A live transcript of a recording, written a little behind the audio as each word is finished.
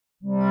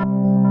Hey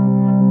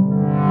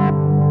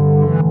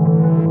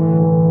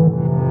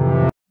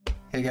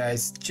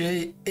guys,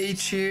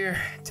 JH here,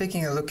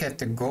 taking a look at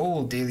the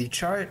gold daily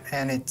chart,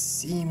 and it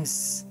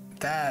seems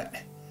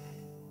that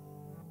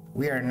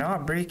we are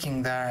not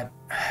breaking that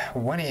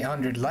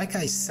 1-800. Like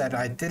I said,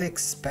 I did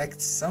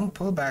expect some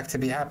pullback to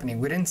be happening.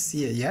 We didn't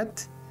see it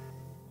yet.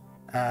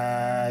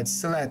 It's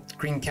still at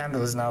green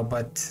candles now,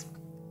 but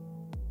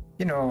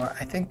you know,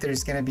 I think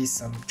there's gonna be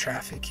some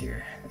traffic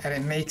here, and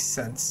it makes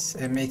sense.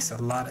 It makes a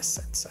lot of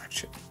sense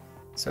actually.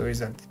 So we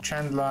have the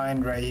trend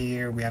line right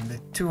here. We have the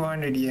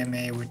 200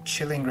 EMA. We're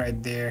chilling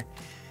right there.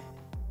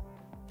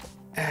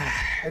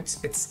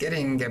 It's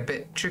getting a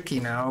bit tricky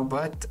now,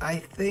 but I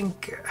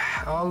think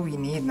all we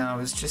need now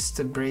is just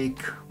to break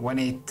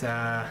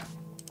 1-8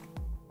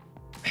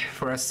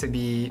 for us to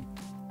be,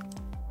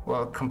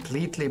 well,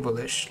 completely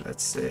bullish,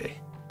 let's say.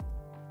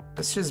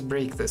 Let's just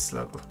break this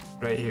level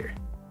right here.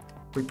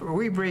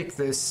 We break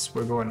this,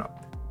 we're going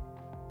up.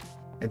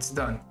 It's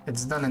done.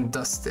 It's done and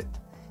dusted.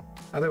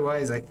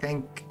 Otherwise, I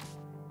think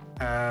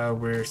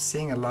we're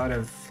seeing a lot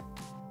of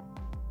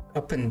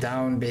up and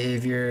down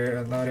behavior,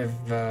 a lot of,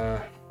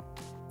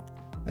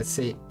 let's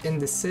say,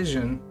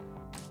 indecision.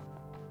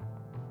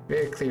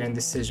 Very clear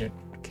indecision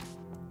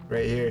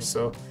right here.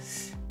 So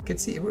you can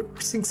see we're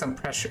seeing some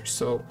pressure.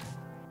 So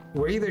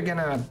we're either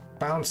gonna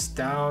bounce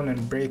down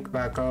and break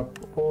back up,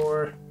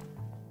 or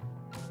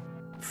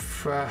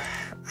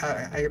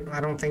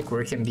I don't think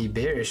we can be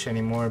bearish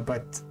anymore,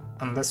 but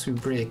unless we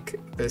break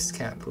this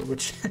candle,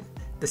 which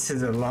this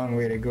is a long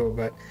way to go,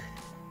 but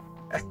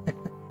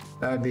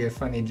that would be a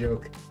funny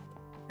joke.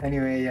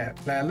 Anyway, yeah,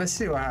 let's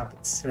see what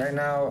happens. Right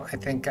now, I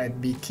think I'd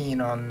be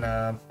keen on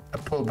a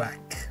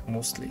pullback,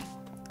 mostly.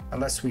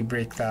 Unless we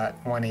break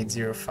that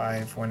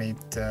 1805,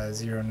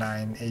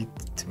 18098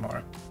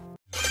 tomorrow.